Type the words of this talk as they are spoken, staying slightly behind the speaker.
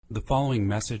The following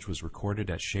message was recorded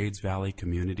at Shades Valley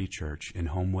Community Church in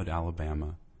Homewood,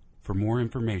 Alabama. For more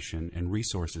information and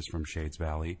resources from Shades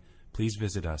Valley, please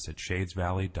visit us at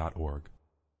shadesvalley.org.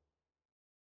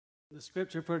 The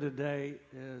scripture for today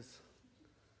is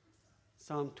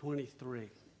Psalm 23.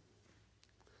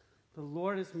 The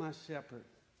Lord is my shepherd,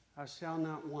 I shall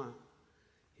not want.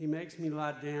 He makes me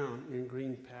lie down in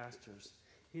green pastures.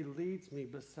 He leads me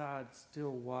beside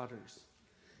still waters.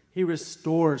 He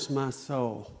restores my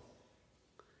soul.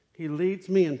 He leads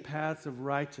me in paths of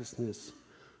righteousness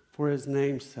for his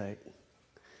name's sake.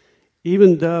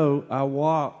 Even though I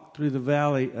walk through the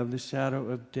valley of the shadow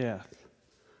of death,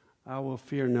 I will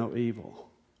fear no evil.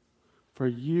 For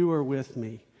you are with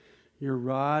me. Your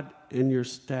rod and your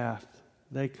staff,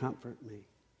 they comfort me.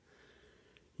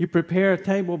 You prepare a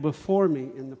table before me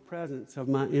in the presence of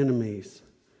my enemies.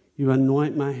 You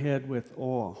anoint my head with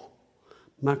oil.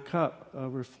 My cup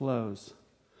overflows.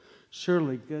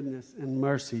 Surely goodness and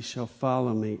mercy shall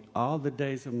follow me all the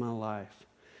days of my life,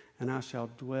 and I shall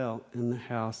dwell in the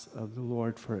house of the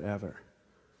Lord forever.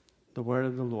 The word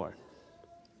of the Lord.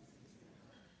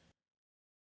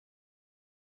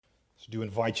 So I do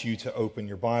invite you to open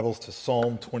your Bibles to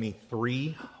Psalm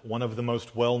 23, one of the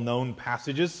most well-known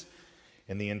passages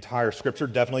in the entire Scripture,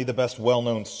 definitely the best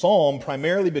well-known psalm,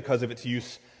 primarily because of its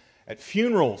use at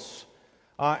funerals.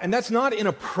 And that's not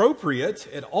inappropriate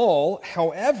at all.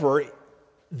 However,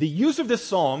 the use of this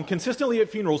psalm consistently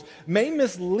at funerals may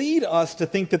mislead us to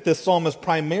think that this psalm is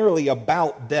primarily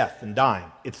about death and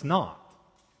dying. It's not.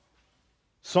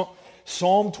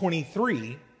 Psalm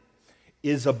 23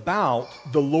 is about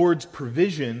the Lord's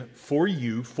provision for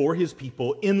you, for his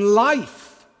people, in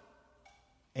life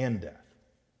and death.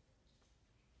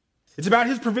 It's about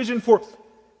his provision for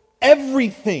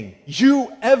everything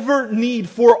you ever need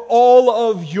for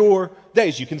all of your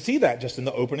days. You can see that just in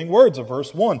the opening words of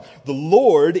verse 1. The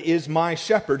Lord is my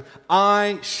shepherd,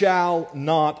 I shall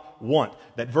not want.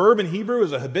 That verb in Hebrew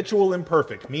is a habitual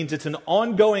imperfect, means it's an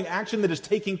ongoing action that is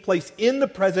taking place in the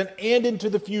present and into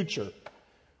the future.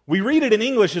 We read it in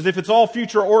English as if it's all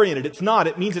future-oriented. It's not.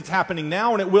 It means it's happening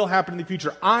now and it will happen in the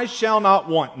future. I shall not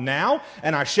want now,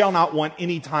 and I shall not want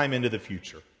any time into the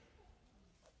future.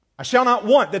 I shall not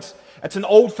want. That's an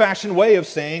old-fashioned way of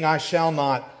saying I shall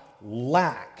not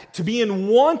lack. To be in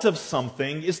want of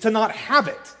something is to not have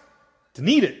it, to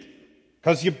need it,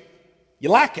 because you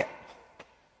lack it.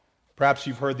 Perhaps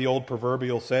you've heard the old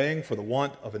proverbial saying, for the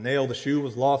want of a nail the shoe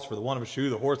was lost, for the want of a shoe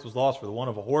the horse was lost, for the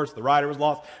want of a horse the rider was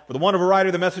lost, for the want of a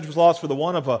rider the message was lost, for the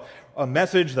want of a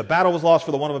message the battle was lost,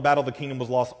 for the want of a battle the kingdom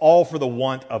was lost, all for the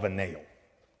want of a nail.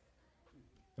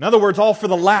 In other words, all for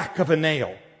the lack of a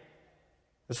nail.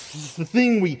 This is the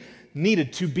thing we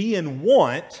needed. To be in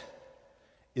want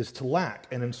is to lack.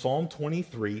 And in Psalm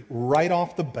 23, right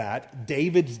off the bat,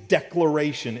 David's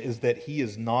declaration is that he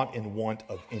is not in want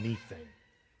of anything.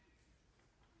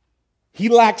 He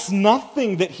lacks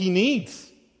nothing that he needs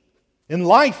in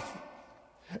life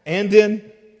and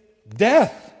in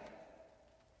death.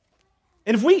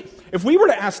 And if we were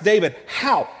to ask David,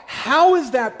 how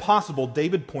is that possible?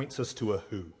 David points us to a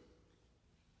who.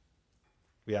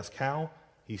 We ask how?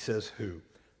 He says who?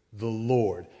 The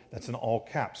Lord. That's in all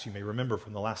caps. You may remember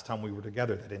from the last time we were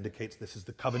together, that indicates this is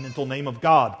the covenantal name of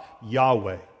God,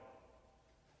 Yahweh.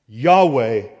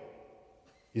 Yahweh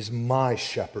is my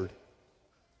shepherd.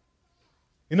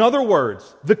 In other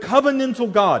words, the covenantal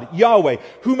God, Yahweh,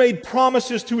 who made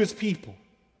promises to his people,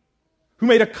 who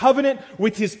made a covenant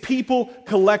with his people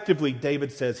collectively,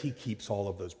 David says he keeps all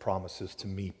of those promises to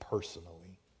me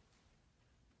personally.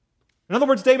 In other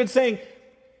words, David's saying,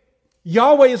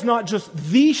 Yahweh is not just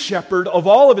the shepherd of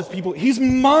all of his people, he's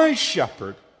my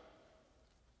shepherd.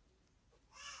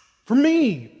 For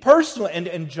me, personally.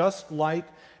 And just like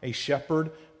a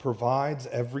shepherd provides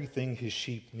everything his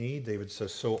sheep need, David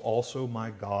says, so also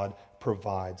my God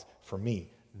provides for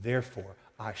me. Therefore,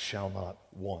 I shall not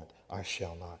want, I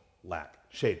shall not lack.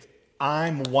 Shades,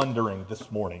 I'm wondering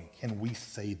this morning, can we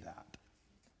say that?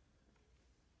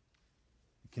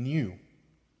 Can you?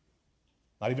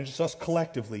 Not even just us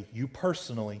collectively, you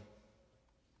personally.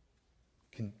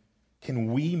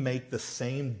 Can we make the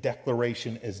same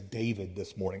declaration as David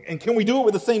this morning? And can we do it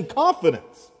with the same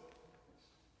confidence?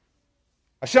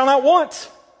 I shall not want.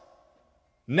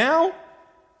 Now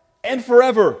and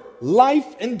forever.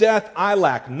 Life and death I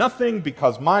lack nothing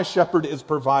because my shepherd is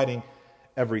providing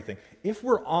everything. If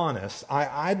we're honest,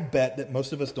 I bet that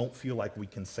most of us don't feel like we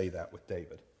can say that with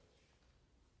David.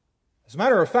 As a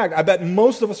matter of fact, I bet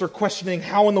most of us are questioning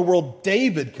how in the world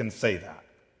David can say that.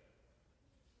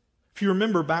 If you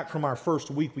remember back from our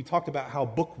first week, we talked about how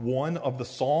book 1 of the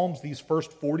Psalms, these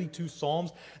first 42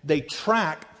 Psalms, they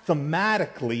track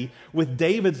thematically with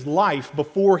David's life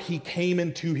before he came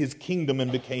into his kingdom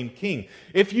and became king.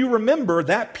 If you remember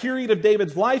that period of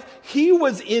David's life, he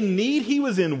was in need, he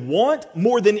was in want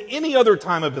more than any other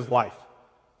time of his life.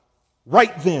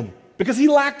 Right then, because he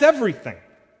lacked everything.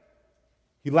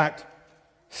 He lacked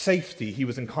safety. He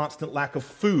was in constant lack of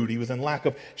food. He was in lack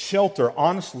of shelter.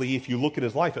 Honestly, if you look at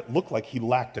his life, it looked like he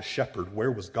lacked a shepherd.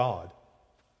 Where was God?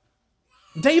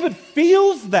 David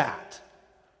feels that.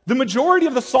 The majority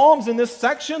of the Psalms in this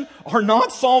section are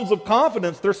not Psalms of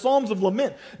confidence. They're Psalms of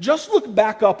lament. Just look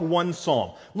back up one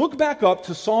Psalm. Look back up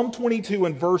to Psalm 22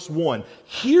 and verse 1.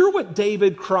 Hear what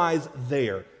David cries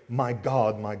there. My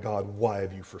God, why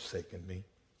have you forsaken me?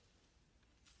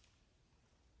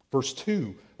 Verse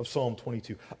 2 of Psalm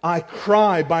 22. I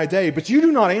cry by day, but you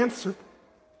do not answer.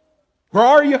 Where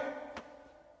are you?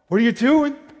 What are you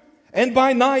doing? And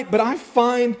by night, but I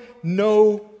find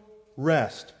no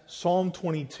rest. Psalm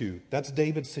 22. That's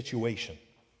David's situation.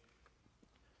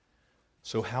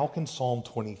 So how can Psalm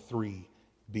 23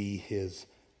 be his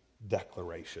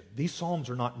declaration? These Psalms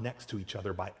are not next to each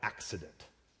other by accident.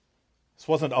 This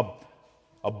wasn't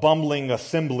a bumbling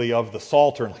assembly of the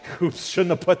Psalter. Like, oops, shouldn't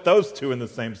have put those two in the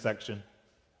same section.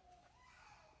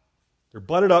 They're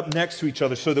butted up next to each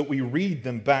other so that we read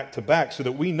them back to back, so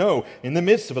that we know in the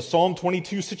midst of a Psalm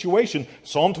 22 situation,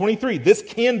 Psalm 23, this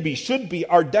should be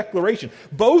our declaration.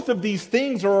 Both of these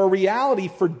things are a reality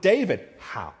for David.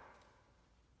 How?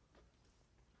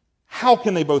 How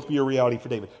can they both be a reality for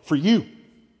David? For you.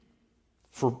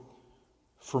 For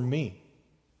me.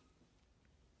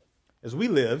 As we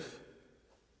live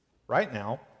right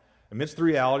now amidst the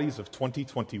realities of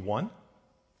 2021,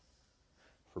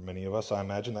 for many of us, I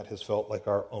imagine that has felt like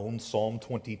our own Psalm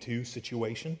 22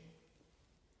 situation.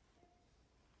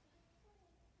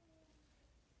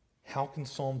 How can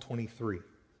Psalm 23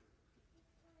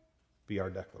 be our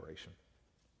declaration?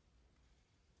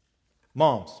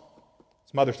 Moms,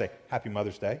 it's Mother's Day. Happy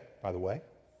Mother's Day, by the way.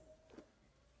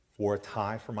 Wore a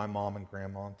tie for my mom and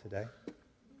grandma today.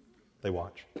 They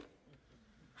watch.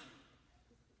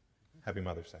 Happy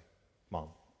Mother's Day, Mom,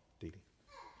 Dee Dee.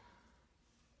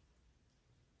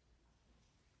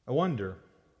 I wonder,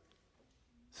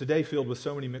 it's a day filled with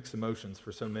so many mixed emotions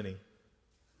for so many.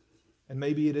 And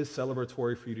maybe it is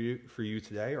celebratory for you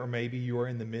today, or maybe you are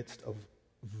in the midst of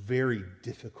a very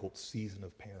difficult season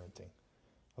of parenting,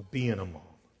 of being a mom.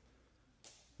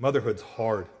 Motherhood's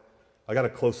hard. I got a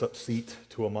close-up seat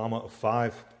to a mama of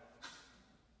 5.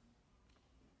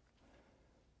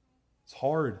 It's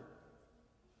hard.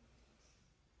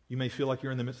 You may feel like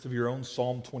you're in the midst of your own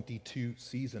Psalm 22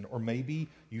 season, or maybe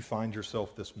you find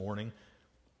yourself this morning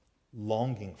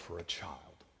longing for a child.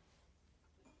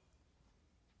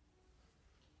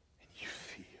 And you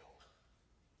feel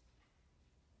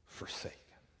forsaken.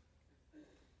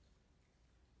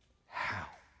 How?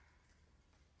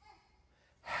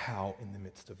 How in the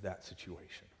midst of that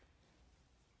situation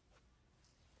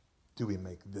do we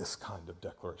make this kind of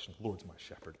declaration? The Lord's my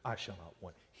shepherd, I shall not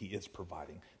want. He is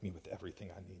providing me with everything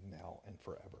I need now and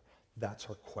forever. That's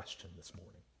our question this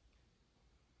morning.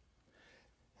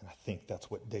 And I think that's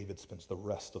what David spends the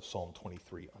rest of Psalm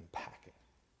 23 unpacking.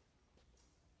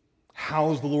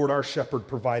 How is the Lord our shepherd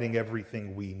providing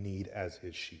everything we need as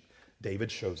his sheep?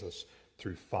 David shows us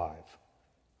through 5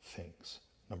 things.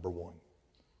 Number 1,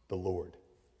 the Lord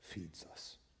feeds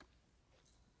us.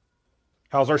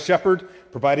 How's our shepherd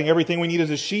providing everything we need as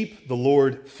his sheep? The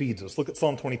Lord feeds us. Look at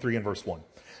Psalm 23 and verse 1.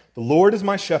 The Lord is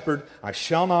my shepherd, I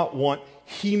shall not want.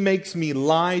 He makes me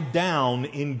lie down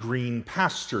in green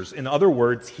pastures. In other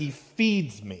words, he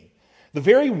feeds me. The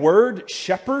very word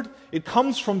shepherd, it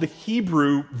comes from the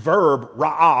Hebrew verb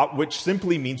ra'ah, which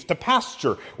simply means to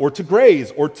pasture or to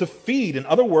graze or to feed. In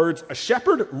other words, a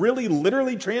shepherd, really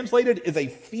literally translated, is a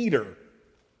feeder.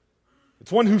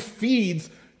 It's one who feeds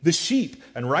the sheep.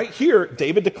 And right here,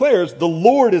 David declares, the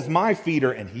Lord is my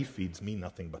feeder, and he feeds me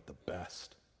nothing but the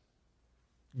best.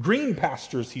 Green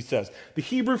pastures, he says. The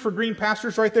Hebrew for green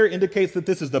pastures right there indicates that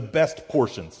this is the best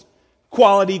portions.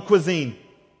 Quality cuisine.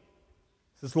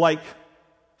 This is like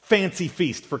fancy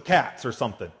feast for cats or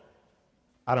something.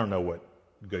 I don't know what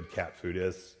good cat food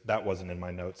is. That wasn't in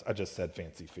my notes. I just said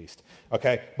fancy feast.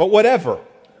 Okay? But whatever.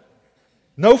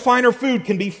 No finer food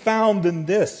can be found than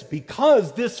this,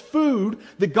 because this food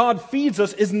that God feeds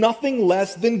us is nothing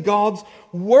less than God's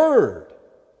Word.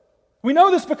 We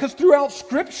know this because throughout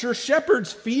Scripture,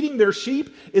 shepherds feeding their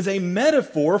sheep is a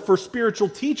metaphor for spiritual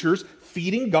teachers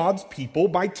feeding God's people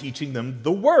by teaching them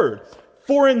the Word.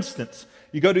 For instance,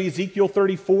 you go to Ezekiel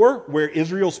 34, where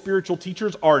Israel's spiritual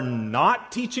teachers are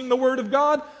not teaching the Word of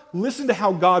God. Listen to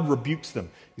how God rebukes them.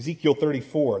 Ezekiel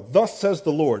 34, thus says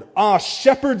the Lord, ah,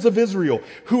 shepherds of Israel,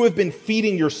 who have been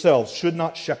feeding yourselves, should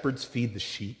not shepherds feed the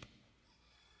sheep?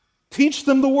 Teach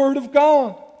them the word of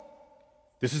God.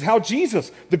 This is how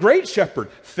Jesus, the great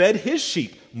shepherd, fed his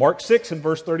sheep. Mark 6 and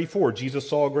verse 34, Jesus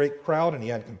saw a great crowd and he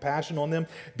had compassion on them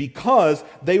because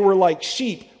they were like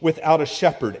sheep without a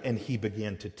shepherd, and he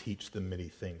began to teach them many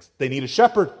things. They need a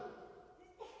shepherd.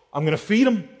 I'm going to feed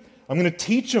them. I'm going to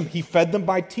teach them. He fed them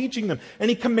by teaching them. And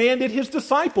he commanded his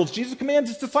disciples. Jesus commands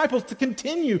his disciples to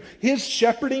continue his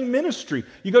shepherding ministry.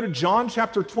 You go to John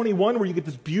chapter 21 where you get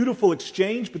this beautiful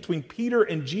exchange between Peter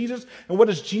and Jesus. And what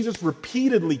does Jesus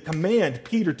repeatedly command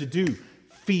Peter to do?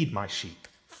 Feed my sheep.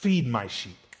 Feed my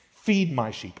sheep. Feed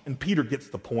my sheep. And Peter gets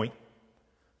the point.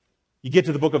 You get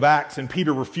to the book of Acts and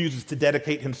Peter refuses to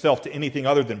dedicate himself to anything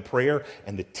other than prayer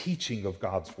and the teaching of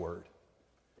God's word.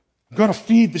 I'm going to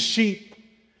feed the sheep.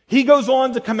 He goes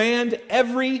on to command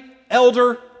every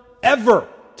elder ever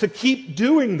to keep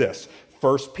doing this.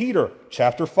 1 Peter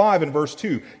chapter 5 and verse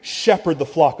 2, shepherd the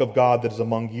flock of God that is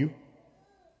among you.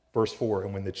 Verse 4,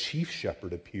 and when the chief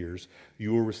shepherd appears,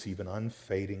 you will receive an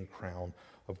unfading crown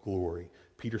of glory.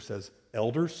 Peter says,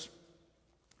 elders,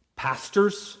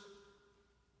 pastors,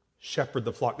 shepherd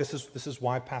the flock. This is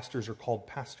why pastors are called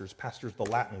pastors. Pastor is the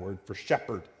Latin word for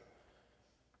shepherd.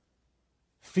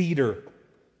 Feeder.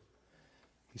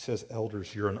 He says,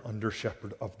 elders, you're an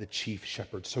under-shepherd of the chief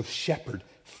shepherd. So shepherd,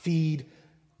 feed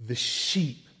the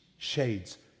sheep.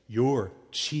 Shades, your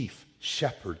chief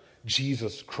shepherd,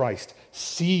 Jesus Christ,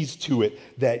 sees to it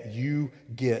that you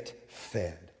get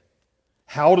fed.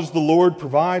 How does the Lord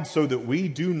provide so that we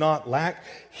do not lack?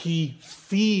 He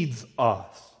feeds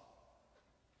us.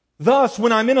 Thus,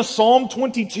 when I'm in a Psalm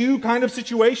 22 kind of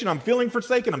situation, I'm feeling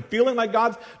forsaken, I'm feeling like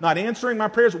God's not answering my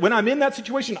prayers. When I'm in that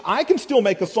situation, I can still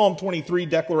make a Psalm 23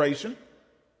 declaration.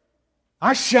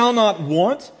 I shall not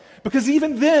want, because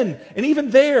even then, and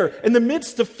even there, in the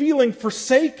midst of feeling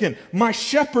forsaken, my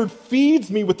shepherd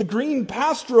feeds me with the green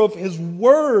pasture of his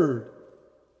word.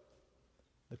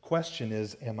 The question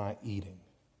is, am I eating?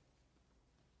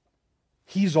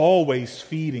 He's always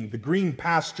feeding. The green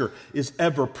pasture is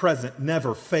ever present,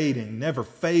 never fading, never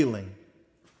failing.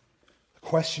 The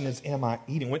question is, am I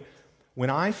eating? When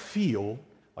I feel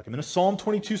like I'm in a Psalm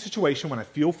 22 situation, when I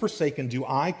feel forsaken, do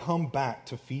I come back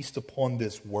to feast upon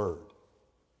this word?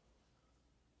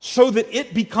 So that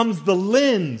it becomes the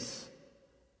lens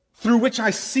through which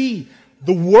I see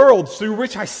the world, through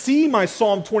which I see my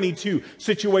Psalm 22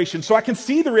 situation, so I can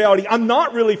see the reality. I'm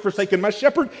not really forsaken. My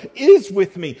shepherd is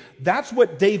with me. That's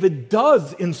what David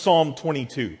does in Psalm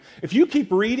 22. If you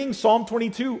keep reading Psalm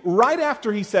 22, right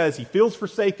after he says he feels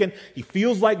forsaken, he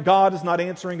feels like God is not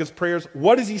answering his prayers,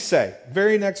 what does he say?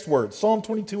 Very next word, Psalm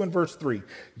 22 and verse 3.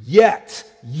 Yet,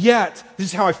 this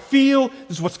is how I feel,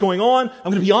 this is what's going on, I'm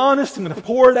going to be honest, I'm going to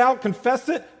pour it out, confess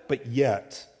it, but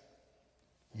yet,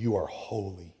 you are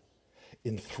holy,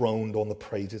 enthroned on the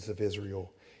praises of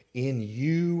Israel. In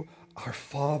you our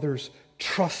fathers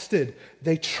trusted.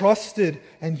 They trusted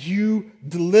and you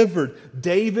delivered.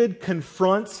 David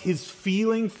confronts his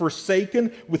feeling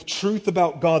forsaken with truth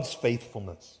about God's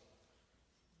faithfulness.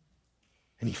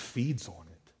 And he feeds on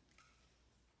it.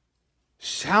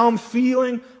 This is how I'm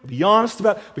feeling. I'll be honest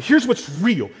about it. But here's what's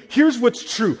real. Here's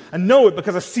what's true. I know it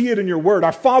because I see it in your word.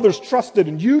 Our fathers trusted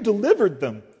and you delivered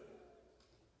them.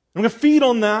 I'm going to feed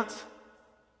on that.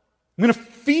 I'm going to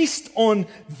feast on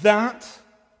that.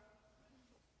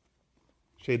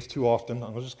 Shades, too often,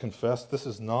 I'm going to just confess, this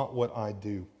is not what I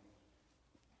do.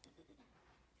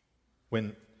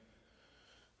 When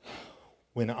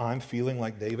I'm feeling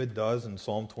like David does in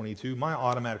Psalm 22, my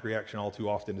automatic reaction all too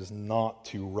often is not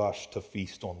to rush to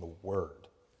feast on the Word.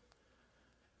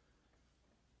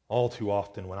 All too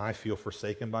often, when I feel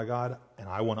forsaken by God and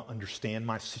I want to understand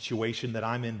my situation that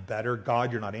I'm in better,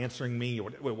 God, you're not answering me,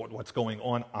 what's going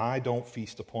on? I don't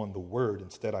feast upon the Word.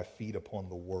 Instead, I feed upon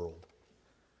the world.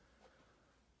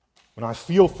 When I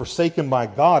feel forsaken by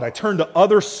God, I turn to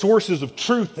other sources of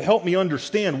truth to help me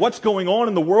understand what's going on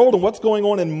in the world and what's going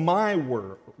on in my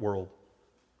world.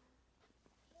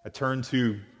 I turn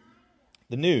to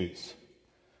the news,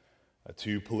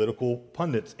 to political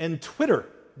pundits, and Twitter.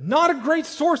 Not a great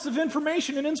source of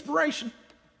information and inspiration.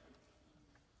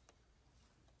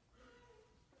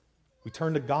 We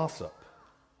turn to gossip.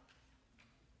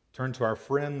 Turn to our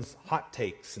friends' hot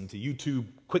takes and to YouTube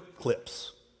quick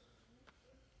clips.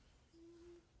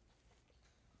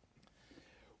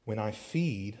 When I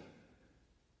feed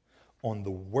on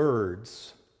the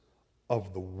words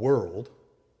of the world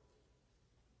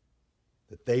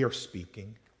that they are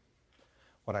speaking,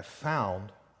 what I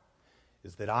found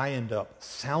is that I end up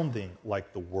sounding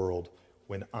like the world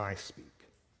when I speak.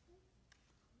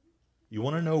 You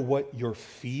want to know what you're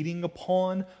feeding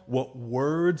upon, what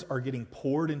words are getting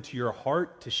poured into your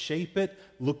heart to shape it?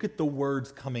 Look at the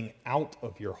words coming out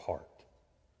of your heart.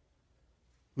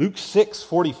 Luke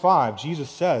 6:45, Jesus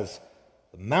says,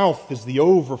 the mouth is the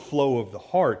overflow of the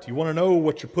heart. You want to know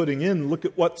what you're putting in? Look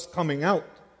at what's coming out.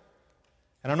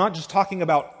 And I'm not just talking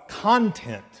about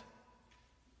content.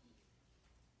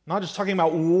 I'm not just talking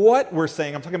about what we're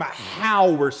saying. I'm talking about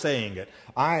how we're saying it.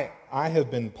 I have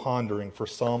been pondering for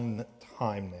some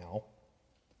time now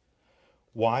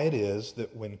why it is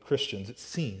that when Christians, it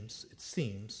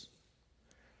seems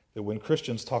that when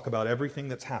Christians talk about everything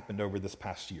that's happened over this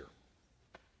past year,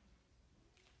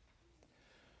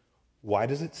 why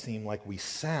does it seem like we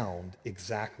sound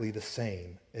exactly the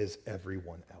same as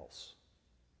everyone else?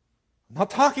 I'm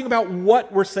not talking about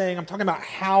what we're saying, I'm talking about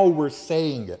how we're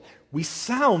saying it. We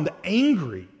sound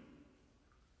angry.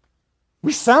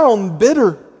 We sound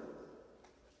bitter.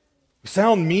 We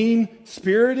sound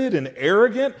mean-spirited and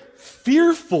arrogant,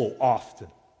 fearful often,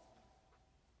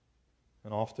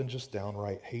 and often just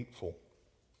downright hateful.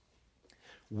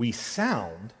 We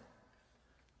sound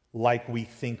like we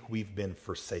think we've been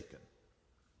forsaken.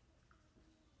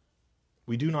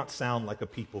 We do not sound like a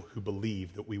people who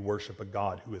believe that we worship a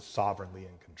God who is sovereignly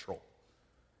in control.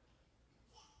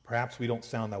 Perhaps we don't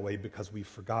sound that way because we've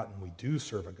forgotten we do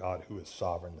serve a God who is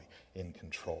sovereignly in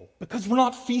control. Because we're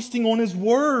not feasting on His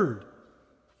Word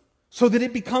so that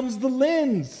it becomes the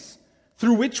lens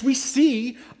through which we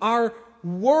see our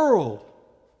world.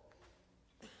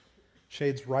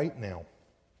 Shades, right now,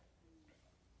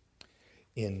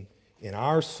 in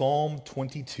our Psalm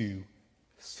 22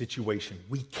 situation,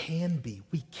 we can be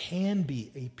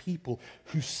a people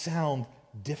who sound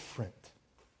different.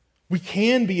 We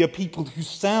can be a people who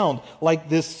sound like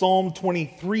this Psalm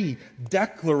 23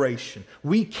 declaration.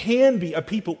 We can be a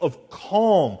people of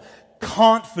calm,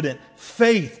 confident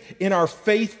faith in our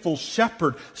faithful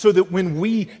shepherd, so that when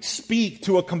we speak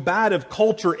to a combative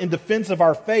culture in defense of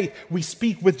our faith, we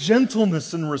speak with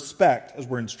gentleness and respect, as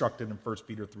we're instructed in 1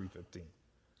 Peter 3:15.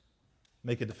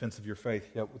 Make a defense of your faith,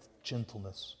 yet with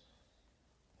gentleness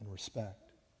and respect,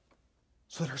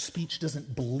 so that our speech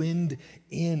doesn't blend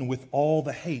in with all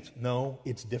the hate. No,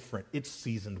 it's different. It's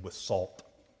seasoned with salt.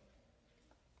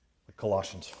 Like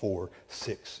Colossians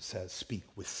 4:6 says, speak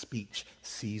with speech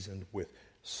seasoned with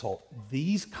salt.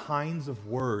 These kinds of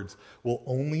words will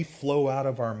only flow out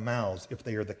of our mouths if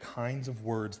they are the kinds of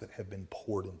words that have been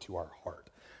poured into our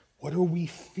heart. What are we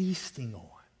feasting on?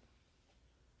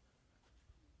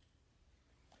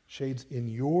 Shades, in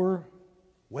your,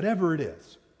 whatever it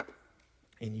is,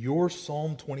 in your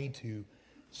Psalm 22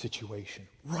 situation,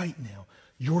 right now,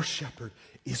 your shepherd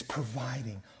is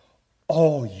providing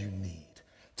all you need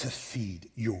to feed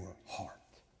your heart.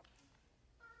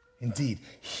 Indeed,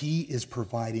 He is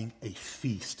providing a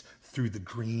feast through the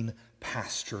green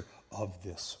pasture of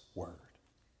this word.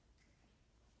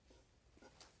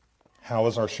 How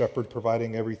is our shepherd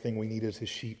providing everything we need as His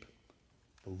sheep?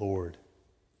 The Lord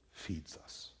feeds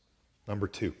us. Number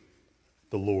 2,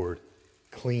 the Lord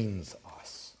cleans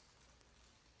us.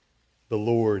 The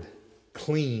Lord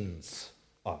cleans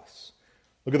us.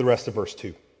 Look at the rest of verse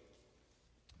 2.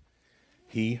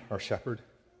 He, our shepherd,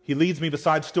 He leads me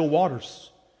beside still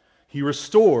waters. He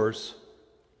restores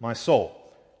my soul.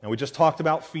 Now, we just talked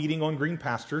about feeding on green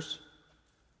pastures.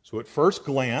 So at first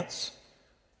glance,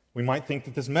 we might think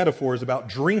that this metaphor is about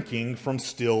drinking from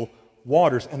still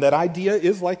waters. And that idea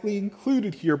is likely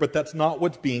included here, but that's not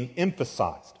what's being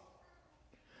emphasized.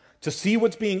 To see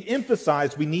what's being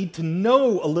emphasized, we need to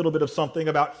know a little bit of something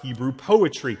about Hebrew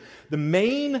poetry. The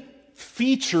main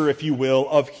feature, if you will,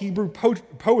 of Hebrew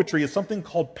poetry is something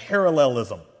called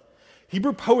parallelism.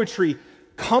 Hebrew poetry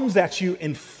comes at you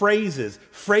in phrases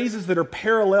that are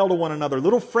parallel to one another,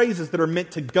 little phrases that are meant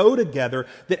to go together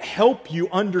that help you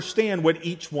understand what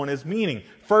each one is meaning.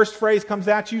 First phrase comes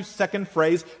at you, second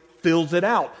phrase fills it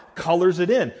out, colors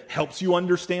it in, helps you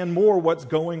understand more what's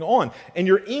going on. And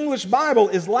your English Bible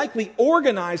is likely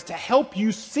organized to help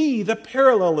you see the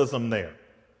parallelism there.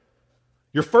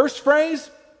 Your first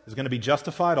phrase is going to be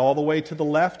justified all the way to the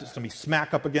left. It's going to be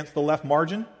smack up against the left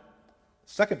margin.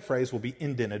 The second phrase will be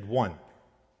indented 1.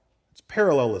 It's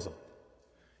parallelism.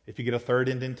 If you get a third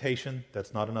indentation,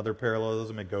 that's not another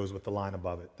parallelism. It goes with the line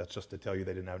above it. That's just to tell you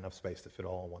they didn't have enough space to fit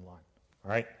all in one line.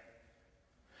 All right?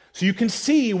 So you can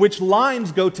see which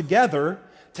lines go together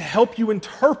to help you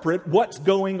interpret what's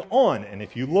going on. And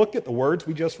if you look at the words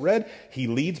we just read, He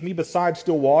leads me beside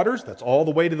still waters. That's all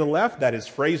the way to the left. That is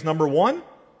phrase number 1.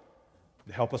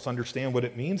 To help us understand what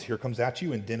it means, here comes at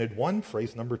you indented 1,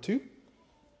 phrase number 2.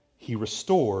 He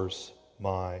restores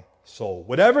my soul.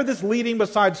 Whatever this leading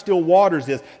beside still waters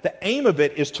is, the aim of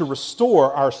it is to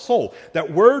restore our soul.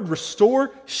 That word restore,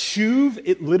 shuv,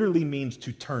 it literally means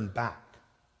to turn back,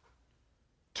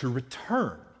 to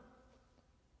return.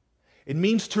 It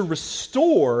means to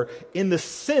restore in the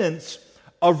sense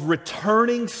of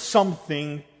returning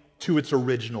something to its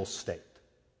original state.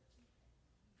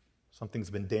 Something's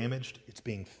been damaged, it's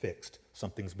being fixed.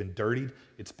 Something's been dirtied,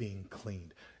 it's being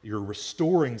cleaned. You're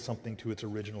restoring something to its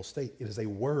original state. It is a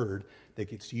word that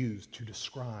gets used to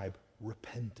describe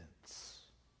repentance.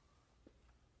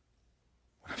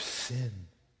 When I've sinned,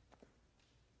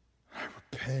 I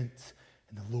repent,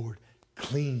 and the Lord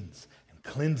cleans and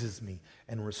cleanses me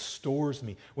and restores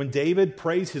me. When David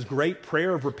prays his great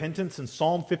prayer of repentance in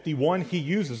Psalm 51, he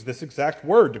uses this exact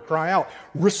word to cry out,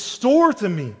 "Restore to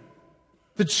me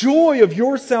the joy of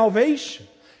your salvation."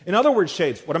 In other words,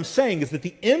 Shades, what I'm saying is that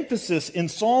the emphasis in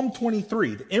Psalm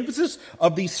 23, the emphasis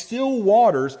of these still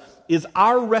waters is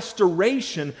our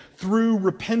restoration through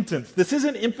repentance. This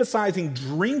isn't emphasizing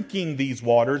drinking these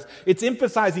waters, it's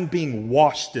emphasizing being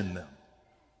washed in them.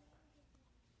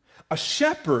 A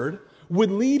shepherd would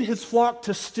lead his flock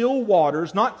to still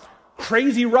waters, not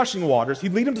crazy rushing waters.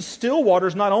 He'd lead them to still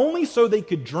waters not only so they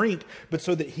could drink, but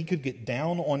so that he could get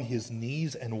down on his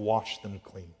knees and wash them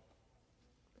clean.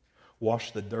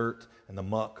 Wash the dirt and the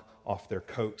muck off their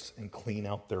coats and clean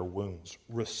out their wounds.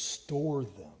 Restore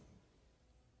them.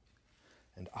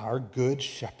 And our good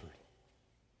shepherd,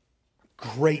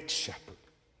 great shepherd,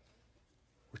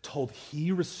 we're told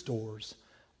he restores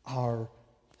our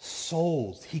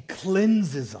souls. He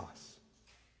cleanses us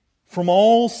from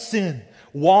all sin,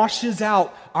 washes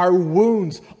out our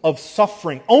wounds of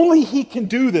suffering. Only he can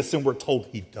do this, and we're told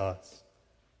he does.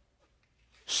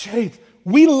 Shades,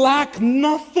 we lack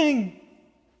nothing.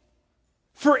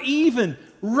 For even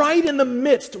right in the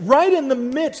midst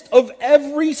of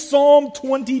every Psalm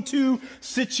 22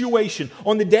 situation,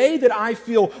 on the day that I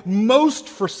feel most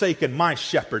forsaken, my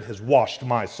shepherd has washed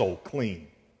my soul clean.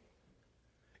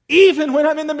 Even when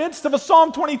I'm in the midst of a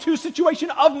Psalm 22 situation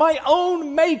of my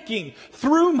own making,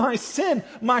 through my sin,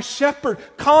 my shepherd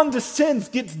condescends,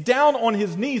 gets down on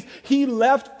his knees. He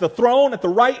left the throne at the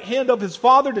right hand of his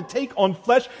Father to take on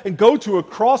flesh and go to a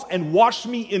cross and wash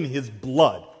me in his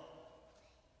blood.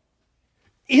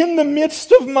 In the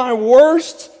midst of my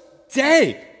worst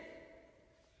day,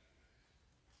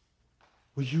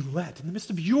 in the midst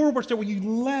of your worst day, will you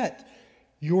let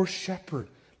your shepherd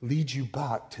lead you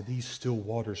back to these still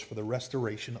waters for the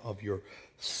restoration of your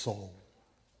soul?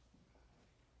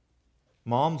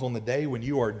 Moms, on the day when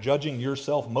you are judging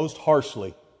yourself most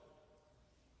harshly,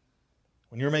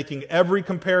 when you're making every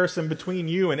comparison between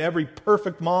you and every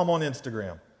perfect mom on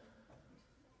Instagram,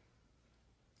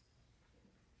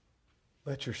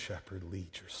 let your shepherd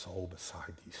lead your soul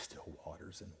beside these still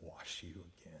waters and wash you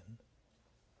again.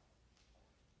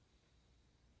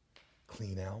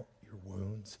 Clean out your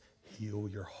wounds, heal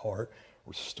your heart,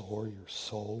 restore your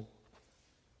soul.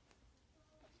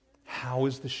 How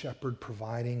is the shepherd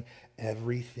providing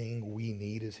everything we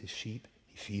need as his sheep?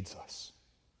 He feeds us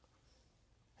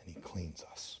and he cleans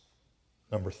us.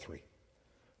 Number 3,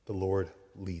 the Lord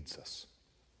leads us.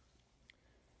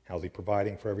 How is he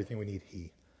providing for everything we need?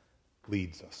 He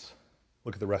leads us.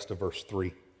 Look at the rest of verse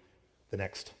 3, the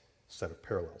next set of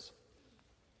parallels.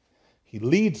 He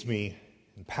leads me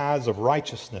in paths of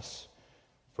righteousness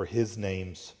for his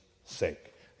name's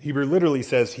sake. Hebrew literally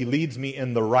says he leads me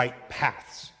in the right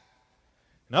paths.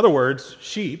 In other words,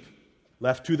 sheep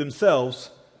left to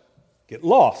themselves get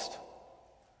lost.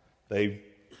 They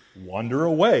wander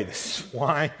away. This is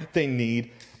why they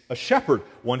need a shepherd,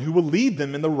 one who will lead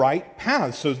them in the right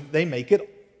paths so they make it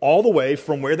all the way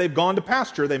from where they've gone to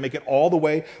pasture, they make it all the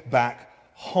way back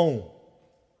home.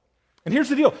 And here's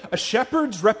the deal. A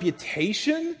shepherd's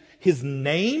reputation, his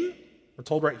name, we're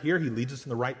told right here, he leads us in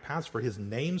the right paths for his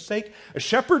name's sake. A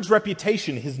shepherd's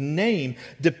reputation, his name,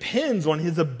 depends on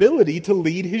his ability to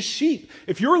lead his sheep.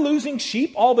 If you're losing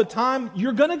sheep all the time,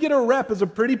 you're going to get a rep as a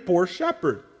pretty poor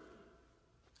shepherd.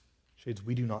 Shades,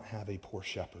 we do not have a poor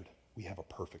shepherd. We have a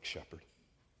perfect shepherd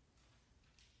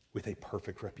with a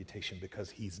perfect reputation because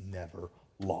he's never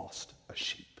lost a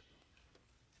sheep.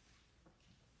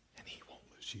 And he won't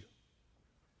lose you.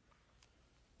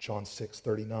 John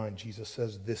 6:39, Jesus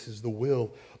says, "This is the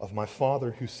will of my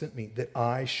Father who sent me, that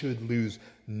I should lose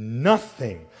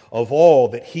nothing of all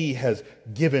that he has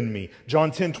given me." John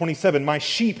 10:27, "My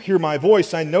sheep hear my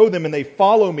voice, I know them, and they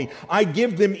follow me. I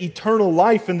give them eternal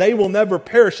life, and they will never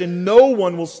perish, and no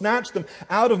one will snatch them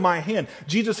out of my hand."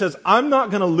 Jesus says, I'm not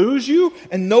going to lose you,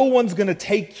 and no one's going to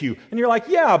take you. And you're like,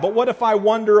 yeah, but what if I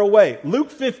wander away?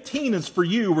 Luke 15 is for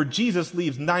you, where Jesus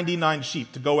leaves 99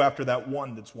 sheep to go after that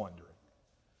one that's wandering.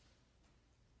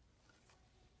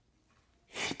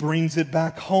 He brings it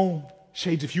back home.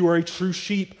 Shades, if you are a true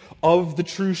sheep of the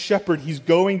true shepherd, he's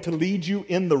going to lead you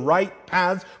in the right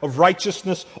paths of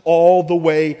righteousness all the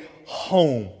way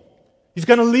home. He's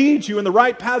going to lead you in the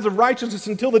right paths of righteousness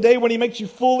until the day when he makes you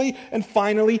fully and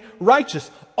finally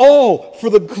righteous. All for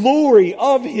the glory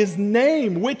of his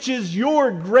name, which is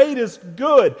your greatest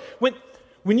good.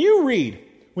 When you read,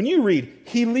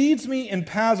 he leads me in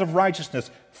paths of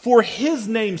righteousness for his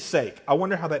name's sake, I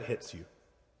wonder how that hits you.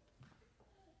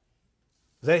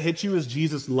 Does that hit you as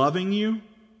Jesus loving you?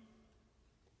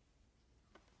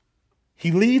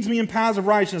 He leads me in paths of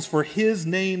righteousness for his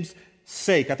name's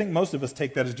sake. I think most of us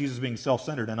take that as Jesus being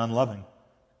self-centered and unloving.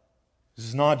 This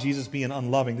is not Jesus being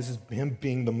unloving. This is him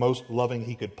being the most loving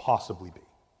he could possibly be.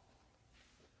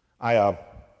 I'm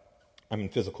in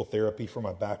physical therapy for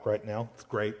my back right now. It's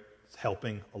great. It's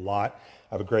helping a lot.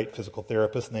 I have a great physical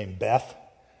therapist named Beth.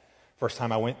 First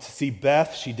time I went to see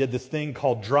Beth, she did this thing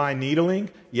called dry needling.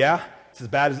 Yeah, it's as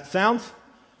bad as it sounds.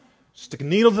 Sticking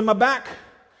needles in my back.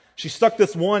 She stuck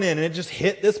this one in and it just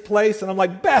hit this place. And I'm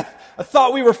like, Beth, I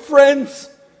thought we were friends.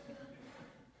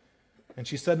 And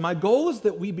she said, my goal is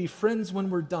that we be friends when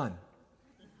we're done.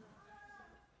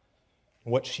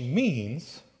 What she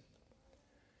means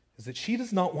is that she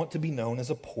does not want to be known as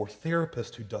a poor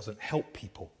therapist who doesn't help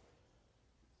people.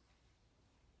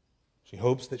 She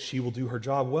hopes that she will do her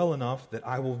job well enough that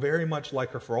I will very much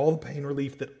like her for all the pain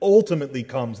relief that ultimately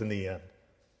comes in the end.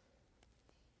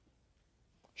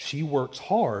 She works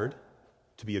hard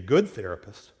to be a good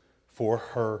therapist for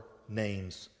her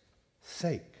name's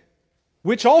sake,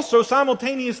 which also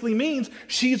simultaneously means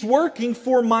she's working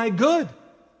for my good,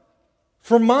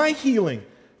 for my healing,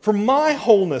 for my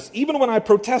wholeness, even when I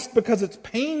protest because it's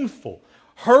painful.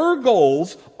 Her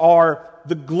goals are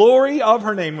the glory of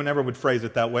her name. We never would phrase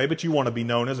it that way, but you want to be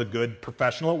known as a good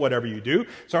professional at whatever you do.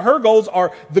 So her goals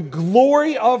are the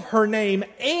glory of her name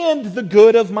and the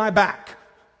good of my back.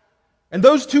 And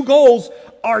those two goals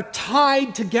are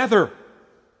tied together,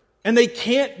 and they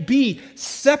can't be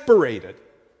separated.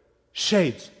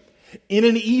 Shades. In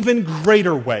an even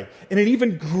greater way,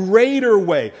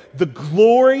 the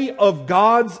glory of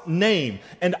God's name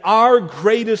and our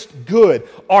greatest good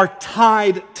are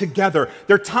tied together.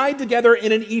 They're tied together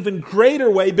in an even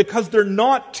greater way because they're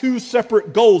not two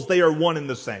separate goals. They are one and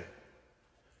the same.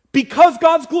 Because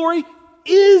God's glory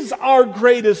is our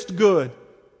greatest good.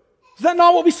 Is that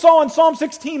not what we saw in Psalm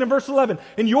 16 and verse 11?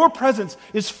 In your presence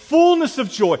is fullness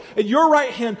of joy. At your right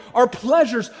hand are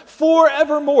pleasures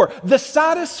forevermore. The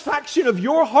satisfaction of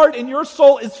your heart and your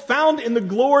soul is found in the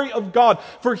glory of God.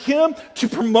 For him to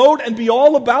promote and be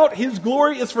all about his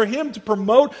glory is for him to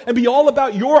promote and be all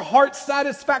about your heart's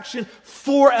satisfaction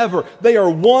forever. They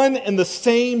are one and the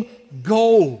same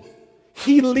goal.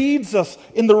 He leads us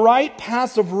in the right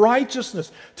paths of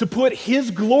righteousness to put his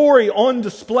glory on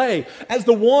display as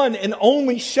the one and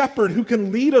only shepherd who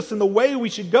can lead us in the way we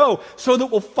should go so that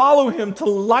we'll follow him to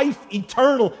life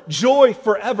eternal, joy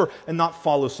forever, and not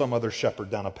follow some other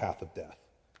shepherd down a path of death.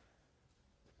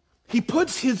 He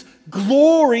puts his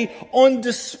glory on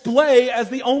display as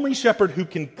the only shepherd who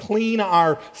can clean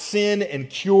our sin and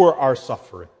cure our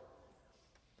suffering.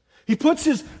 He puts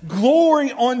his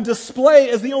glory on display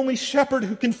as the only shepherd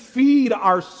who can feed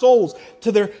our souls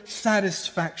to their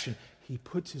satisfaction. He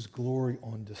puts his glory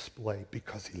on display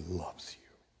because he loves you.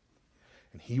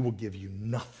 And he will give you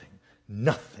nothing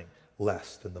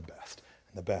less than the best.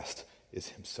 And the best is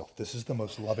himself. This is the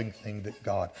most loving thing that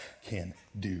God can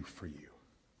do for you.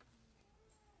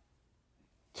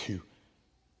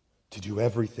 To do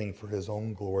everything for his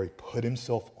own glory, put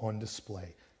himself on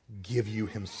display, give you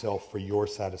himself for your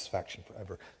satisfaction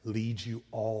forever, lead you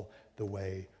all the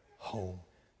way home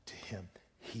to him.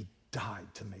 He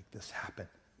died to make this happen.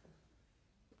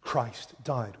 Christ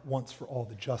died once for all,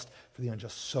 the just for the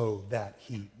unjust, so that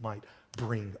he might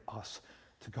bring us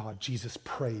to God. Jesus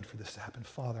prayed for this to happen.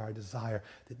 Father, I desire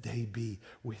that they be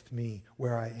with me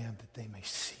where I am, that they may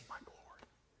see my glory.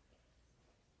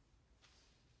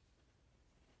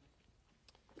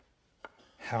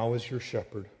 How is your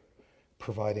shepherd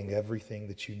providing everything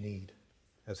that you need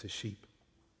as his sheep?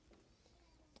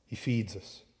 He feeds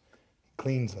us, he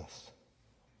cleans us,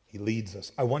 He leads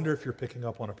us. I wonder if you're picking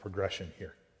up on a progression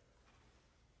here.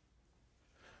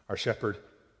 Our shepherd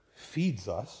feeds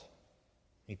us.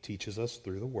 He teaches us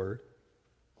through the word,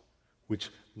 which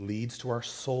leads to our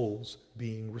souls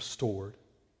being restored,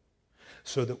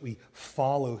 so that we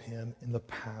follow him in the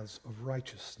paths of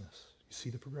righteousness. You see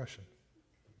the progression?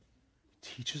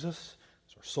 He teaches us,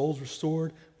 as our souls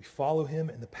restored, we follow him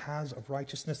in the paths of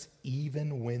righteousness,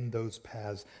 even when those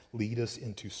paths lead us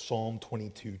into Psalm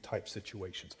 22 type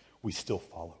situations. We still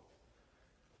follow.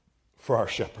 For our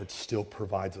shepherd still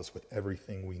provides us with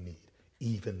everything we need,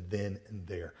 even then and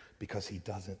there, because he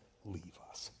doesn't leave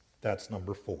us. That's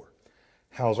number 4.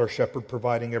 How's our shepherd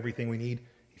providing everything we need?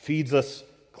 He feeds us,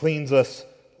 cleans us,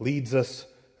 leads us.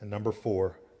 And number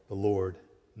 4, the Lord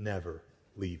never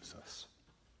leaves us.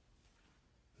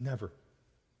 Never.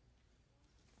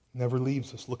 Never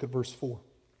leaves us. Look at verse 4.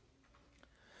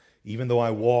 Even though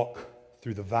I walk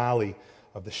through the valley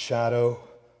of the shadow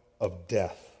of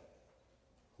death.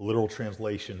 Literal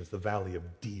translation is the valley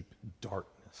of deep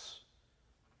darkness.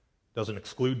 Doesn't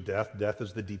exclude death. Death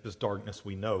is the deepest darkness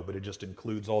we know, but it just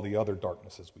includes all the other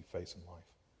darknesses we face in life.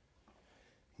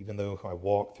 Even though I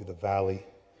walk through the valley,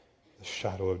 the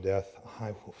shadow of death,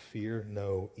 I will fear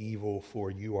no evil,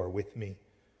 for you are with me.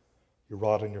 Your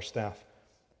rod and your staff,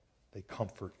 they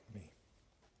comfort me.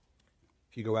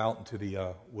 If you go out into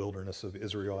the wilderness of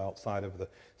Israel outside of the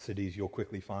cities, you'll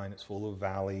quickly find it's full of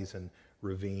valleys and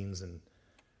ravines, and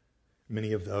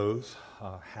many of those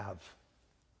have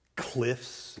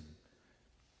cliffs and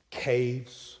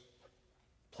caves,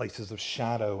 places of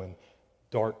shadow and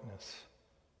darkness.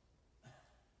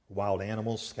 Wild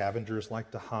animals, scavengers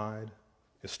like to hide.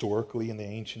 Historically, in the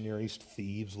ancient Near East,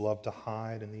 thieves love to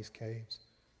hide in these caves.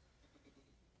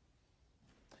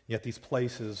 Yet these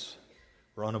places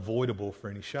are unavoidable for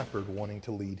any shepherd wanting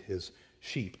to lead his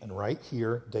sheep. And right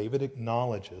here, David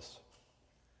acknowledges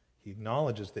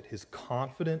that his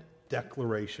confident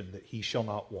declaration that he shall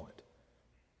not want,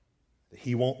 that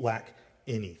he won't lack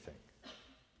anything.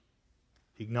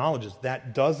 He acknowledges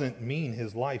that doesn't mean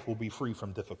his life will be free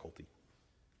from difficulty,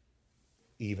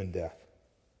 even death.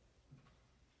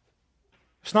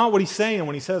 It's not what he's saying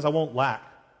when he says, I won't lack,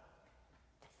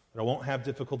 that I won't have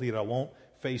difficulty, that I won't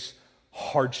face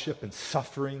hardship and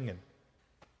suffering and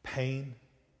pain.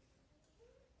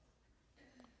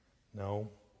 No.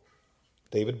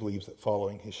 David believes that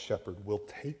following his shepherd will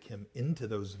take him into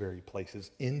those very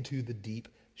places, into the deep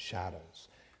shadows.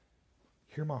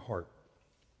 Hear my heart.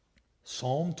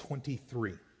 Psalm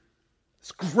 23,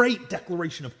 this great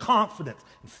declaration of confidence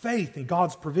and faith in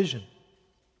God's provision.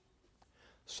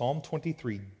 Psalm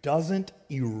 23 doesn't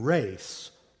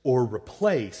erase or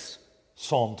replace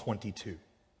Psalm 22.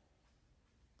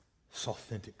 This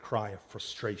authentic cry of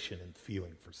frustration and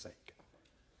feeling forsaken.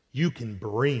 You can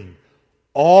bring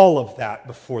all of that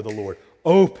before the Lord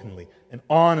openly and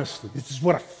honestly. This is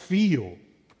what I feel.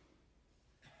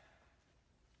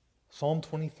 Psalm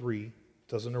 23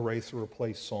 doesn't erase or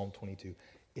replace Psalm 22.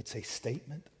 It's a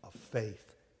statement of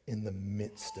faith in the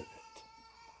midst of it.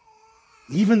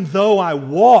 Even though I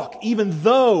walk, even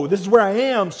though, this is where I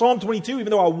am, Psalm 22,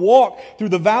 even though I walk through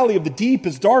the valley of the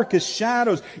deepest, darkest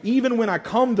shadows, even when I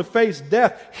come to face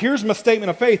death, here's my statement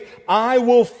of faith: I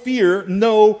will fear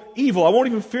no evil. I won't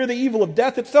even fear the evil of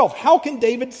death itself. How can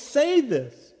David say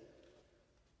this?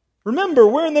 Remember,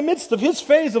 we're in the midst of his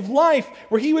phase of life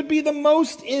where he would be the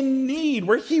most in need,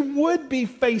 where he would be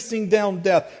facing down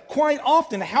death quite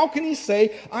often. How can he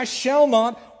say, I shall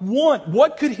not want?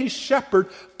 What could his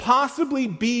shepherd possibly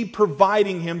be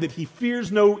providing him that he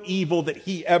fears no evil that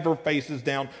he ever faces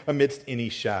down amidst any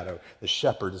shadow? The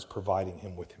shepherd is providing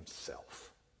him with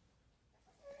himself,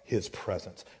 his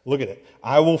presence. Look at it.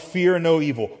 I will fear no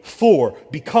evil,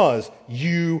 because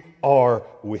you are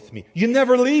with me. You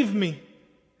never leave me.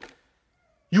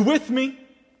 You with me?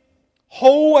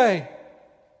 Whole way.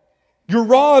 Your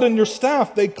rod and your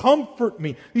staff, they comfort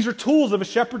me. These are tools of a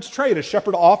shepherd's trade. A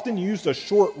shepherd often used a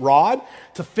short rod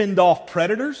to fend off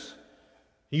predators.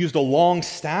 He used a long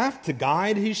staff to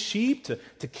guide his sheep,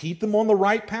 to keep them on the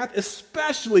right path,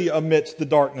 especially amidst the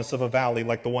darkness of a valley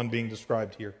like the one being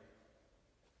described here.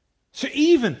 So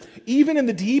even in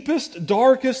the deepest,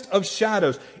 darkest of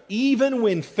shadows, even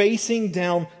when facing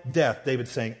down death,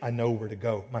 David's saying, I know where to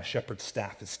go. My shepherd's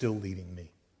staff is still leading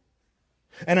me.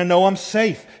 And I know I'm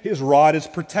safe. His rod is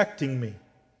protecting me.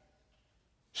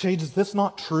 Shades, is this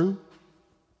not true?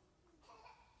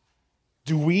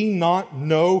 Do we not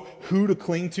know who to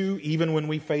cling to even when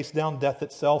we face down death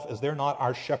itself? Is there not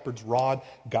our shepherd's rod,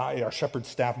 our shepherd's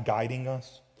staff guiding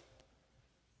us?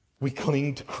 We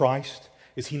cling to Christ.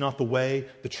 Is He not the way,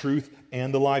 the truth,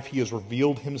 and the life? He has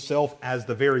revealed Himself as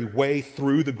the very way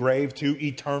through the grave to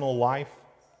eternal life.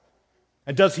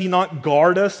 And does He not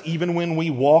guard us even when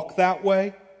we walk that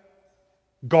way?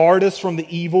 Guard us from the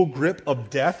evil grip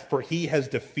of death, for He has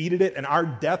defeated it, and our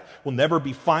death will never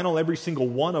be final. Every single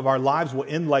one of our lives will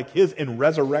end like His in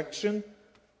resurrection.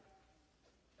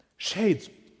 Shades,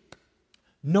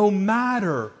 no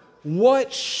matter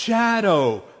what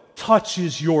shadow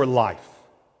touches your life,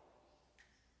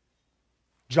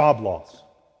 job loss,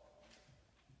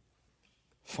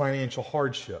 financial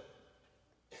hardship,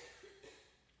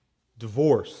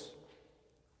 divorce,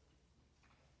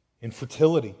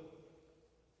 infertility,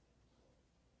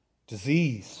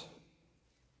 disease,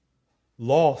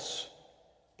 loss,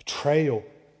 betrayal,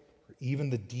 or even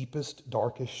the deepest,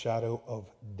 darkest shadow of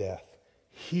death.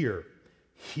 Here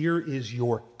is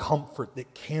your comfort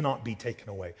that cannot be taken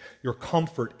away. Your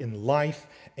comfort in life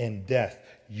and death.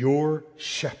 Your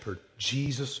shepherd,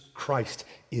 Jesus Christ,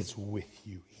 is with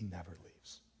you. He never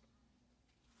leaves.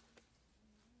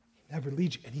 He never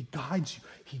leaves you, and He guides you.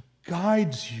 He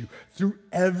guides you through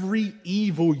every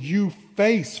evil you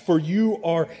face, for you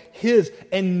are His,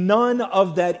 and none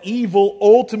of that evil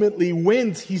ultimately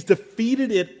wins. He's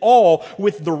defeated it all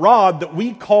with the rod that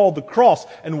we call the cross.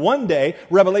 And one day,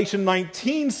 Revelation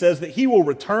 19 says that He will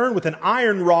return with an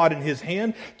iron rod in His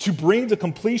hand to bring to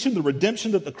completion the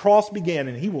redemption that the cross began,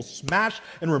 and He will smash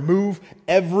and remove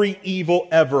every evil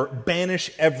ever, banish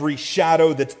every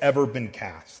shadow that's ever been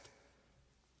cast.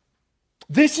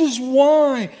 This is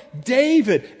why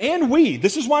David and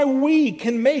this is why we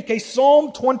can make a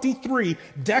Psalm 23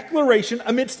 declaration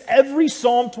amidst every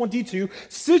Psalm 22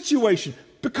 situation.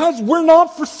 Because we're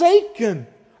not forsaken.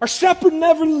 Our shepherd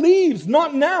never leaves.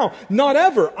 Not now, not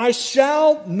ever. I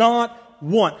shall not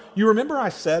want. You remember I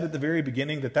said at the very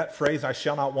beginning that phrase, I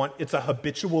shall not want, it's a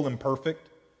habitual imperfect.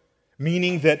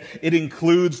 Meaning that it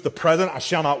includes the present, I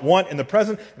shall not want in the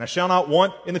present, and I shall not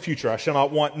want in the future. I shall not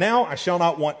want now, I shall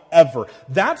not want ever.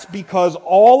 That's because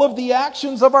all of the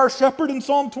actions of our shepherd in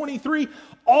Psalm 23,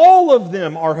 all of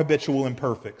them are habitual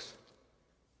imperfects.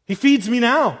 He feeds me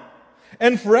now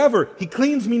and forever. He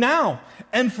cleans me now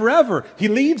and forever. He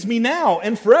leads me now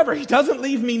and forever. He doesn't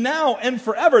leave me now and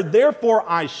forever. Therefore,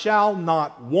 I shall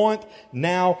not want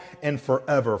now and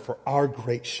forever. For our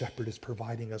great shepherd is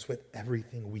providing us with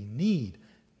everything we need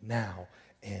now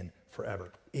and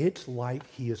forever. It's like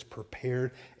He has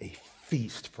prepared a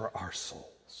feast for our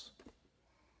souls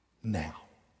now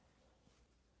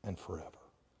and forever.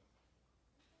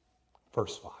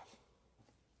 Verse 5.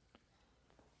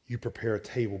 You prepare a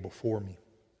table before me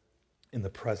in the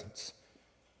presence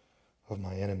of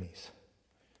my enemies.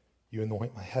 You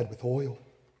anoint my head with oil.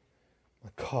 My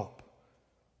cup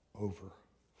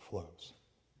overflows.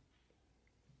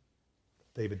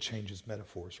 David changes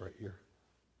metaphors right here.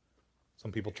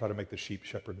 Some people try to make the sheep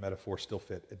shepherd metaphor still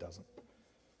fit. It doesn't.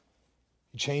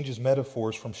 He changes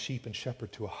metaphors from sheep and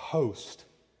shepherd to a host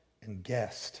and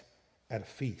guest at a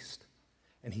feast.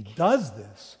 And he does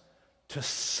this to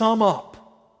sum up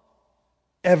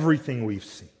everything we've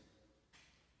seen.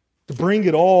 To bring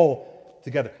it all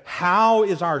together. How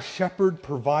is our shepherd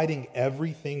providing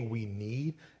everything we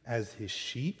need as His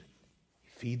sheep? He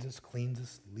feeds us, cleans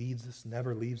us, leads us,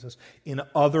 never leaves us. In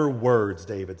other words,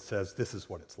 David says, this is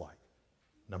what it's like.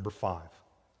 Number 5,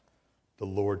 the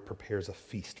Lord prepares a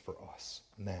feast for us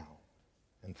now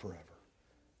and forever.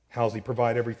 How does He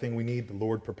provide everything we need? The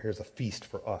Lord prepares a feast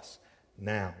for us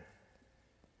now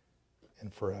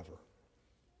and forever.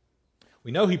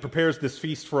 We know He prepares this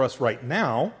feast for us right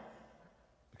now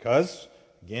because,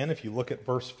 again, if you look at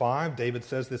verse 5, David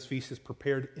says this feast is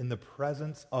prepared in the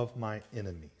presence of my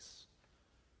enemies.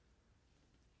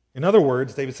 In other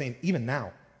words, David's saying, even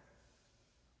now,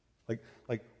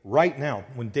 like right now,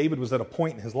 when David was at a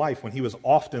point in his life when he was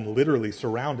often literally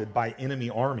surrounded by enemy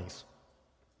armies.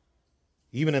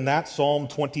 Even in that Psalm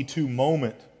 22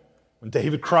 moment, when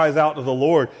David cries out to the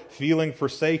Lord, feeling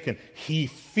forsaken, he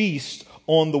feasts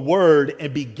on the Word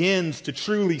and begins to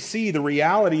truly see the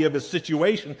reality of his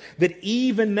situation, that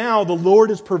even now the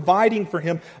Lord is providing for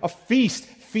him a feast,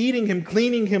 feeding him,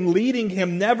 cleaning him, leading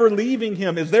him, never leaving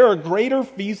him. Is there a greater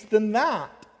feast than that?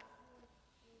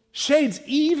 Shades,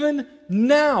 even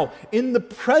now, in the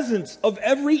presence of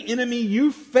every enemy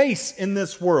you face in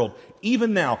this world,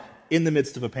 even now, in the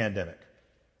midst of a pandemic,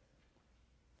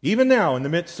 even now, in the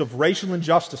midst of racial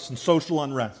injustice and social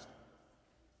unrest,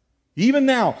 even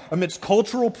now, amidst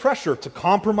cultural pressure to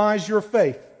compromise your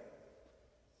faith,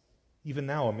 even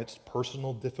now, amidst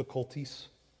personal difficulties,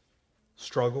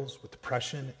 struggles with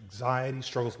depression, anxiety,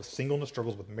 struggles with singleness,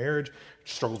 struggles with marriage,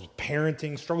 struggles with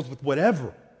parenting, struggles with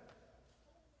whatever,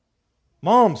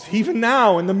 Moms, even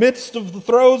now, in the midst of the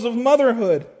throes of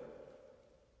motherhood,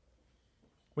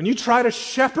 when you try to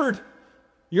shepherd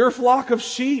your flock of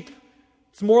sheep,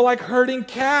 it's more like herding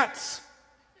cats.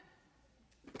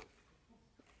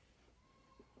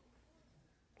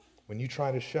 When you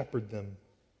try to shepherd them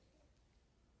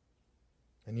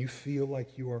and you feel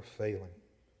like you are failing,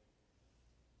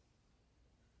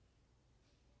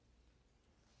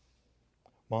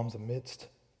 moms, amidst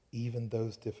even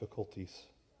those difficulties,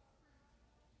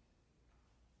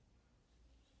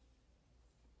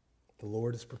 the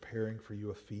Lord is preparing for you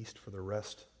a feast for the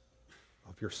rest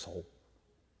of your soul.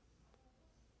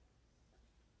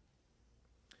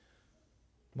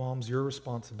 Moms, your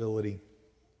responsibility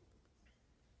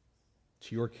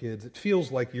to your kids, it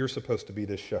feels like you're supposed to be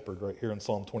this shepherd right here in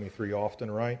Psalm 23 often,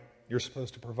 right? You're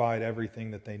supposed to provide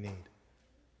everything that they need.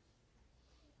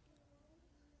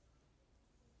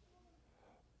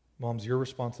 Moms, your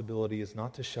responsibility is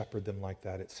not to shepherd them like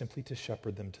that. It's simply to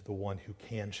shepherd them to the one who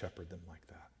can shepherd them like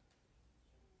that.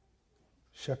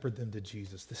 Shepherd them to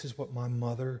Jesus. This is what my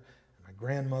mother and my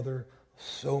grandmother,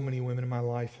 so many women in my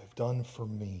life have done for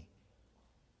me.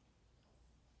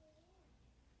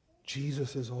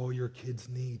 Jesus is all your kids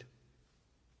need.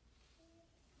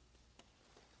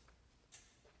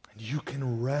 And you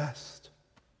can rest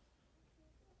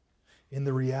in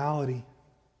the reality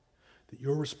that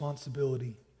your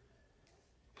responsibility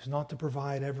is not to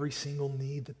provide every single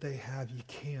need that they have. You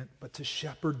can't, but to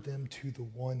shepherd them to the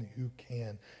one who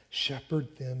can.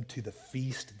 Shepherd them to the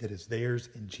feast that is theirs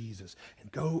in Jesus. And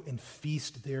go and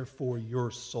feast therefore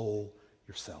your soul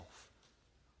yourself.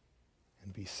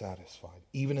 And be satisfied,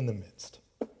 even in the midst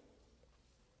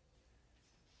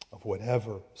of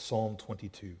whatever Psalm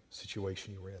 22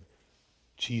 situation you're in.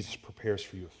 Jesus prepares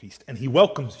for you a feast, and He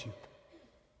welcomes you.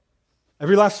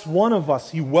 Every last one of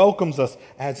us, He welcomes us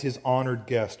as His honored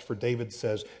guest. For David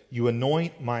says, you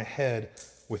anoint my head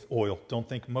with oil. Don't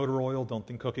think motor oil, don't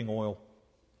think cooking oil.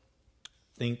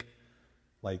 Think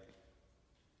like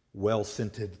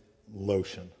well-scented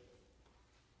lotion.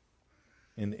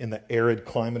 In the arid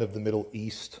climate of the Middle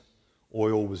East,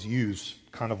 oil was used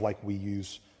kind of like we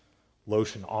use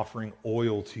lotion. Offering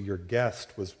oil to your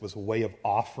guest was a way of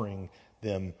offering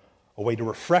them, a way to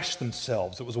refresh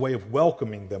themselves. It was a way of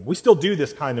welcoming them. We still do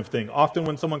this kind of thing. Often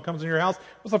when someone comes in your house,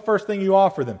 what's the first thing you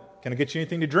offer them? Can I get you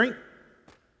anything to drink?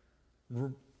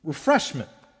 Refreshment.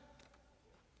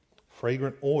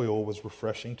 Fragrant oil was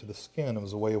refreshing to the skin. It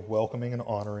was a way of welcoming and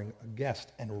honoring a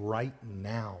guest. And right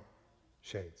now,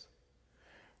 Shades,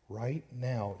 right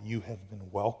now, you have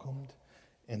been welcomed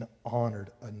and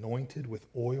honored, anointed with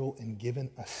oil, and given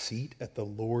a seat at the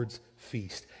Lord's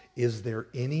feast. Is there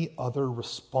any other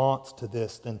response to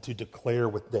this than to declare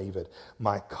with David,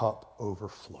 my cup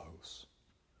overflows?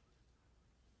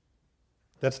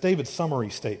 That's David's summary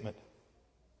statement.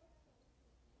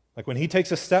 Like when he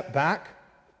takes a step back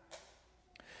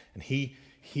and he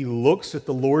looks at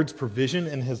the Lord's provision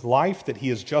in his life that he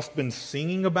has just been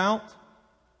singing about,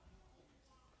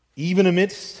 even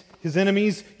amidst his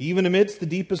enemies, even amidst the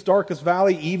deepest, darkest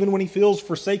valley, even when he feels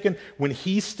forsaken, when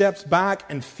he steps back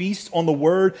and feasts on the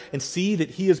Word and see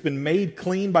that he has been made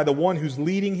clean by the one who's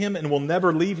leading him and will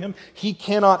never leave him, he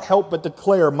cannot help but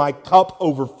declare, my cup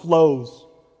overflows.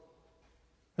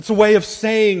 It's a way of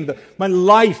saying that my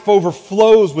life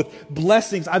overflows with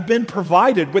blessings. I've been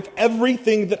provided with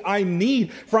everything that I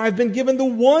need, for I've been given the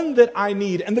one that I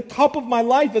need. And the cup of my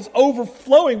life is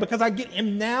overflowing because I get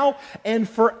Him now and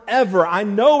forever. I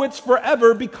know it's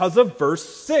forever because of verse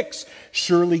 6.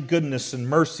 Surely goodness and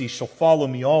mercy shall follow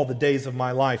me all the days of my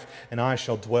life, and I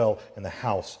shall dwell in the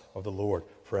house of the Lord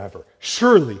forever.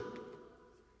 Surely,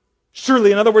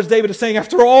 in other words, David is saying,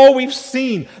 after all we've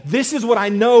seen, this is what I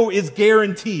know is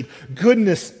guaranteed.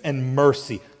 Goodness and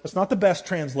mercy. That's not the best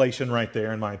translation right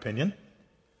there, in my opinion.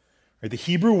 The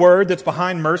Hebrew word that's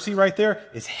behind mercy right there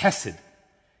is hesed.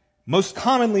 Most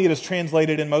commonly it is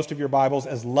translated in most of your Bibles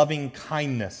as loving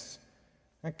kindness.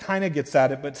 That kind of gets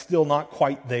at it, but still not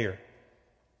quite there.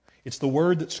 It's the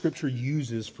word that Scripture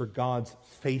uses for God's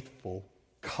faithful,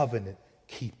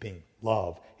 covenant-keeping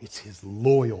love. It's His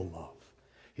loyal love.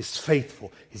 His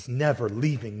faithful, His never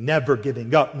leaving, never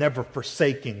giving up, never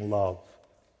forsaking love.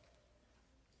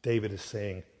 David is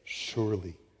saying,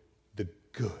 surely the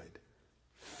good,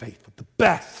 faithful, the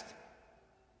best,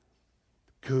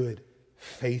 good,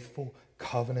 faithful,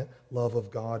 covenant love of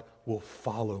God will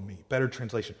follow me. Better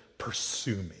translation,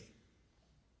 pursue me.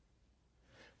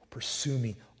 Will pursue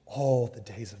me all the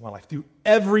days of my life, through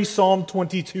every Psalm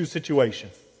 22 situation.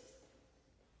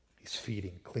 He's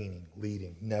feeding, cleaning,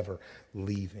 leading, never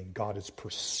leaving. God is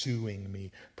pursuing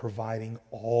me, providing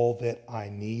all that I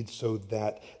need so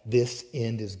that this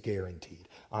end is guaranteed.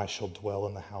 I shall dwell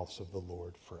in the house of the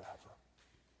Lord forever.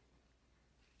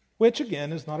 Which,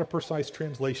 again, is not a precise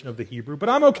translation of the Hebrew, but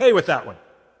I'm okay with that one.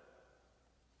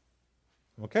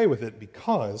 I'm okay with it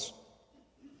because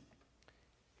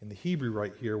in the Hebrew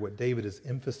right here, what David is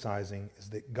emphasizing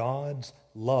is that God's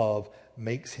love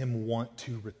makes him want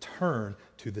to return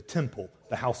to the temple,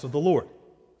 the house of the Lord.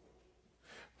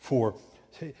 For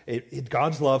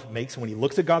God's love makes, when he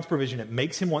looks at God's provision, it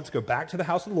makes him want to go back to the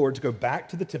house of the Lord, to go back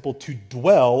to the temple, to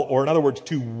dwell, or in other words,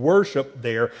 to worship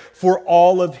there for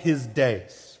all of his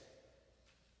days.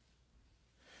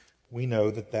 We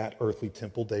know that that earthly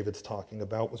temple David's talking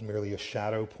about was merely a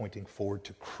shadow pointing forward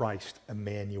to Christ,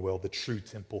 Emmanuel, the true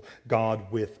temple, God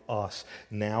with us,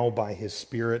 now by his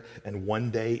Spirit, and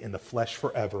one day in the flesh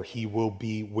forever, he will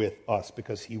be with us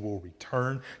because he will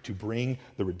return to bring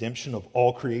the redemption of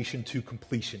all creation to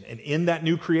completion. And in that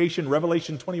new creation,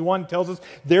 Revelation 21 tells us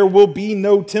there will be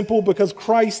no temple because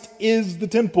Christ is the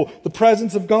temple, the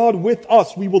presence of God with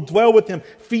us. We will dwell with him,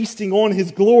 feasting on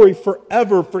his glory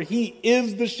forever, for he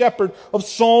is the shepherd of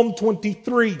Psalm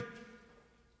 23.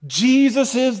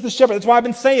 Jesus is the shepherd. That's why I've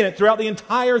been saying it throughout the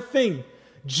entire thing.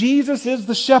 Jesus is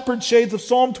the shepherd, shades of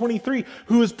Psalm 23,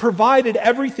 who has provided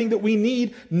everything that we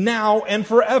need now and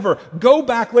forever. Go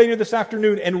back later this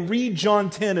afternoon and read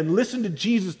John 10 and listen to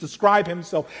Jesus describe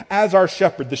himself as our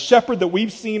shepherd, the shepherd that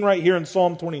we've seen right here in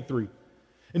Psalm 23.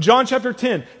 In John chapter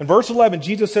 10 and verse 11,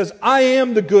 Jesus says, I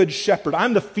am the good shepherd.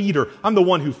 I'm the feeder. I'm the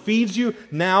one who feeds you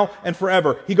now and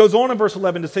forever. He goes on in verse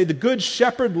 11 to say, the good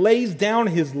shepherd lays down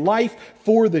his life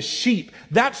for the sheep.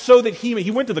 That's so that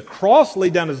he went to the cross,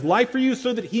 laid down his life for you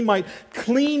so that he might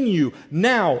clean you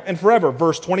now and forever.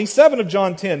 Verse 27 of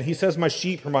John 10, he says, my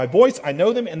sheep hear my voice. I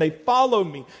know them and they follow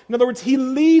me. In other words, he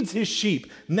leads his sheep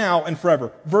now and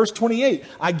forever. Verse 28,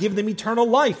 I give them eternal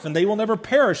life and they will never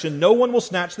perish and no one will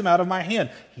snatch them out of my hand.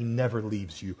 He never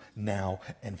leaves you now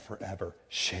and forever.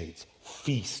 Shades,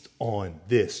 feast on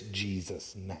this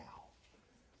Jesus now.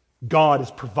 God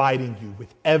is providing you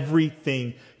with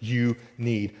everything you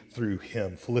need through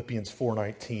him. Philippians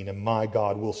 4:19, and my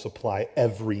God will supply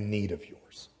every need of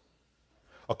yours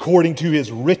according to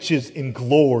his riches in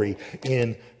glory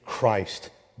in Christ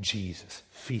Jesus.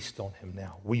 Feast on him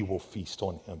now. We will feast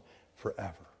on him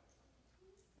forever.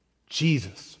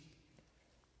 Jesus,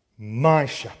 my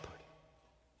shepherd,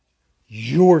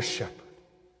 your shepherd.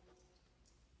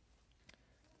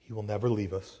 He will never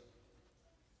leave us.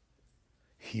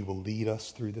 He will lead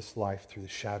us through this life, through the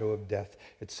shadow of death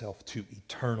itself, to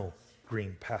eternal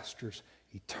green pastures,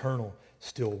 eternal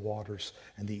still waters,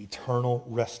 and the eternal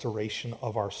restoration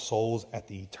of our souls at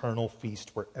the eternal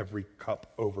feast where every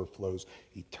cup overflows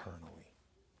eternally.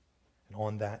 And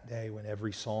on that day, when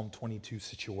every Psalm 22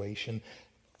 situation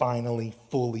finally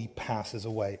fully passes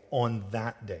away, on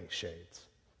that day, shades,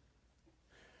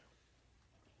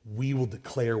 we will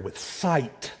declare with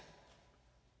sight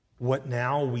what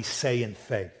now we say in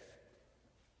faith.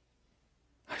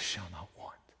 I shall not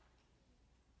want.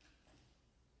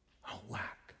 I don't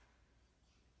lack.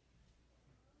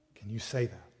 Can you say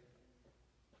that?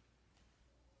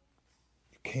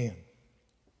 You can,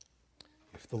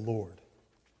 if the Lord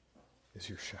is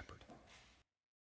your shepherd.